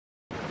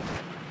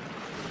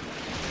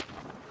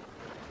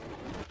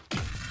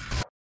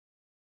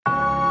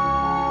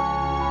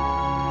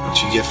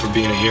What you get for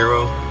being a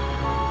hero?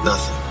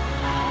 Nothing.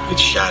 Get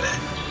shot at.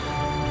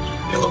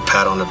 Get a little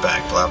pat on the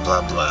back, blah,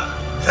 blah, blah.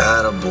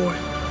 Atta boy.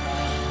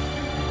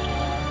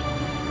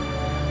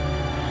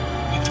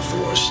 Get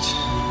divorced.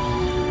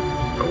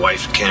 Your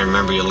wife can't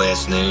remember your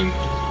last name.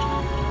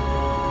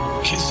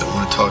 Kids don't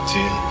want to talk to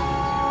you. You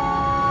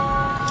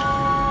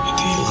have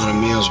to eat a lot of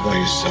meals by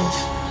yourself.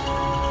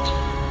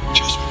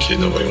 Trust me, kid,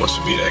 nobody wants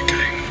to be that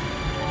guy.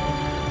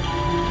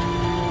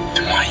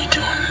 Then why are you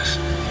doing this?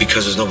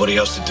 Because there's nobody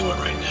else to do it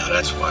right now,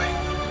 that's why.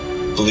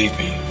 Believe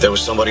me, if there was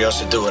somebody else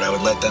to do it, I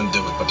would let them do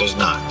it, but there's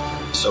not.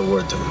 So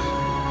we're doing it.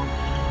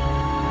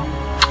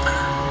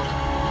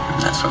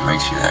 That's what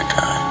makes you that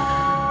guy.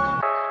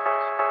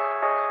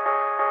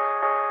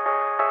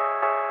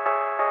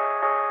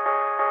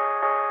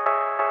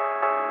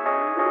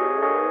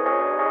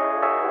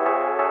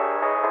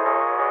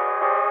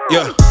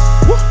 Yeah,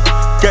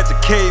 got the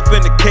cave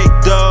and the cake,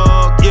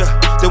 dog. Yeah,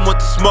 they want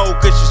the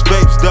smoke, it's just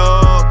vapes,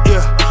 dog.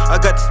 Yeah, I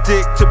got the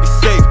stick to be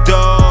safe,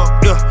 dog.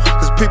 Yeah,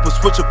 cause people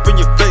switch up in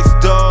your face,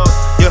 dog.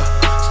 Yeah,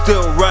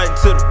 still riding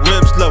to the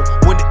rims low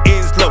when the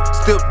end's low.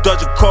 Still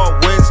dodging car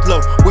winds low.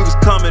 We was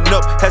coming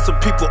up, had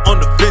some people on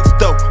the fence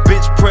though.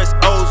 Bench press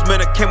O's, man,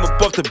 I came up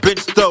off the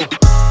bench though.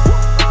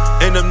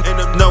 And them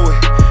know it.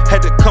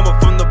 Had to come up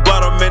from the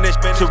bottom, man, that's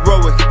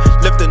heroic.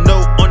 Left a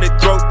note on their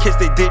throat, case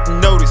they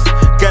didn't notice.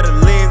 Got a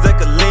lens, I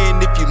could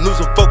land if you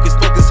losing focus.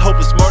 Focus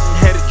hopeless. Martin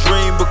had a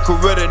dream, but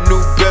Coretta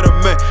knew better,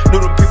 man. Knew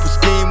them people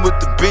scheme with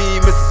the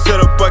beam. It's a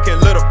setup, I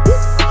can't let up.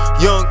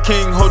 Young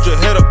king, hold your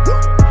head up.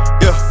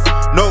 Yeah,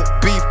 no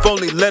beef,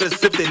 only let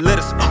us if they let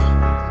us.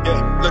 Yeah,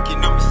 lucky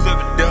number 7,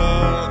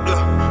 dog.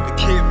 Yeah, the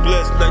kid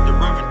blessed like the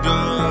river,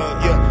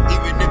 dog. Yeah,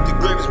 even if the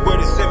grave is where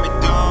they send me,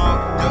 dog.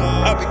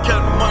 I've been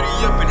counting money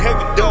up in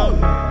heaven, dog.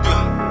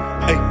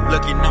 Hey,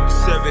 lucky number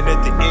 7.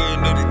 At the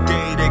end of the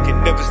day, they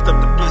can never stop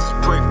the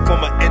blessings. Pray for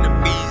my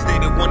enemies, they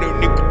the one who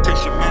need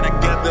protection. Man, I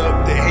gather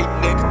up the hate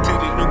next to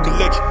the new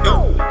collection.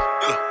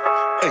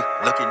 Hey,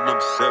 lucky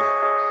number 7.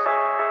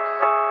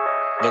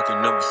 Lucky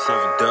number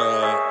 7,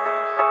 dog.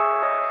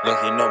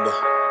 Lucky number,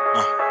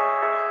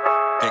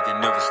 they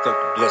can never stop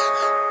the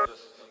blessings.